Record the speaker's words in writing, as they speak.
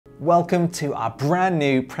Welcome to our brand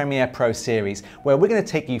new Premiere Pro series, where we're going to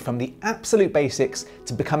take you from the absolute basics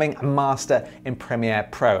to becoming a master in Premiere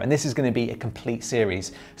Pro. And this is going to be a complete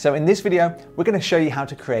series. So in this video, we're going to show you how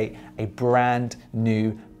to create a brand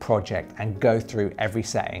new project and go through every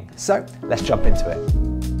setting. So let's jump into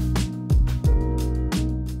it.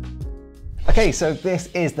 Okay, so this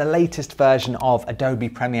is the latest version of Adobe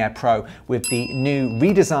Premiere Pro with the new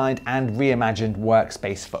redesigned and reimagined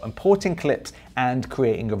workspace for importing clips and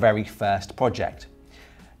creating your very first project.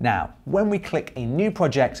 Now, when we click a new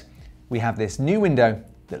project, we have this new window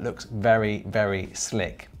that looks very, very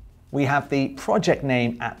slick. We have the project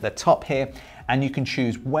name at the top here, and you can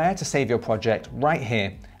choose where to save your project right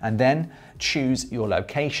here, and then choose your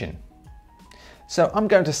location. So I'm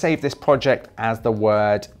going to save this project as the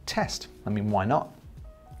word test. I mean, why not?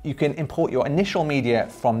 You can import your initial media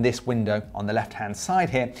from this window on the left-hand side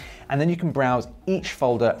here, and then you can browse each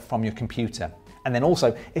folder from your computer. And then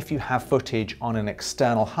also, if you have footage on an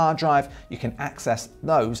external hard drive, you can access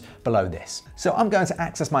those below this. So I'm going to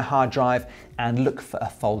access my hard drive and look for a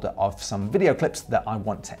folder of some video clips that I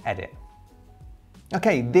want to edit.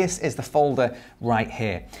 Okay, this is the folder right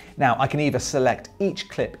here. Now I can either select each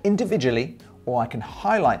clip individually, or I can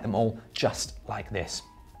highlight them all just like this.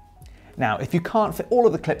 Now, if you can't fit all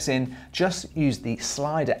of the clips in, just use the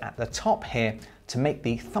slider at the top here to make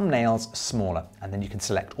the thumbnails smaller, and then you can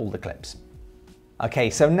select all the clips.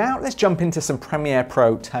 Okay, so now let's jump into some Premiere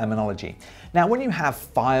Pro terminology. Now, when you have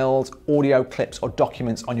files, audio clips, or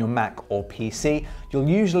documents on your Mac or PC, you'll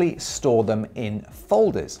usually store them in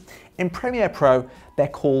folders. In Premiere Pro, they're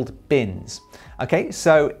called bins. Okay,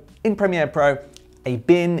 so in Premiere Pro, a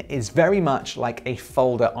bin is very much like a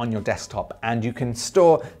folder on your desktop, and you can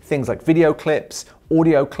store things like video clips,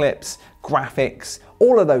 audio clips, graphics,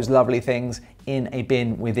 all of those lovely things in a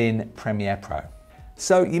bin within Premiere Pro.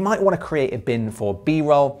 So you might want to create a bin for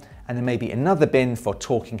B-roll, and then maybe another bin for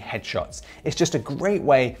talking headshots. It's just a great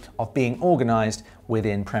way of being organized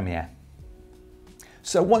within Premiere.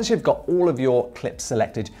 So once you've got all of your clips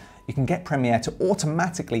selected, you can get Premiere to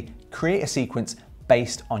automatically create a sequence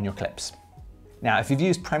based on your clips. Now, if you've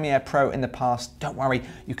used Premiere Pro in the past, don't worry,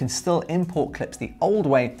 you can still import clips the old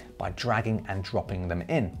way by dragging and dropping them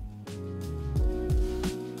in.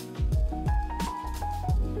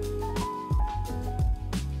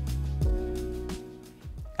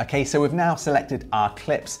 Okay, so we've now selected our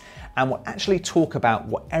clips, and we'll actually talk about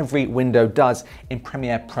what every window does in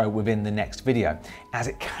Premiere Pro within the next video, as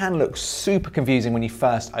it can look super confusing when you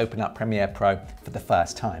first open up Premiere Pro for the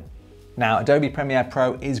first time. Now, Adobe Premiere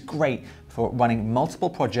Pro is great for running multiple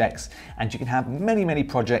projects, and you can have many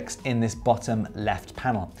projects in this bottom left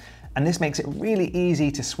panel. And this makes it really easy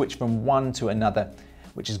to switch from one to another,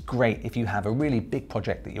 which is great if you have a really big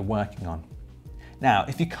project that you're working on. Now,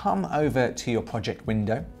 if you come over to your project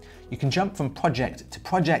window, you can jump from project to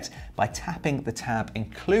project by tapping the tab,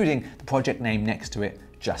 including the project name next to it,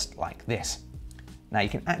 just like this. Now, you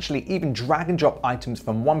can actually even drag and drop items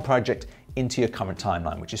from one project into your current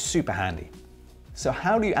timeline, which is super handy. So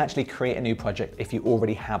how do you actually create a new project if you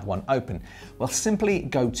already have one open? Well, simply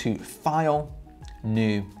go to File,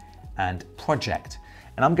 New, and Project.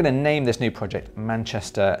 And I'm going to name this new project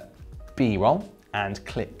Manchester B-roll and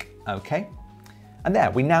click OK. And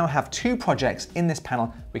there, we now have two projects in this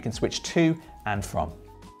panel we can switch to and from.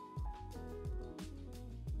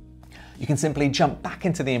 You can simply jump back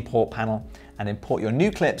into the Import panel and import your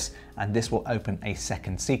new clips, and this will open a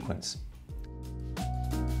second sequence.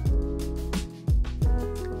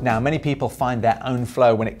 Now, many people find their own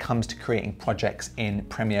flow when it comes to creating projects in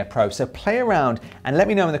Premiere Pro. So play around and let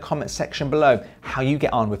me know in the comments section below how you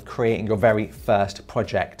get on with creating your very first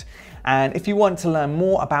project. And if you want to learn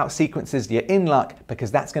more about sequences, you're in luck, because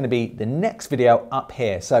that's going to be the next video up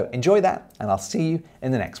here. So enjoy that, and I'll see you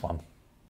in the next one.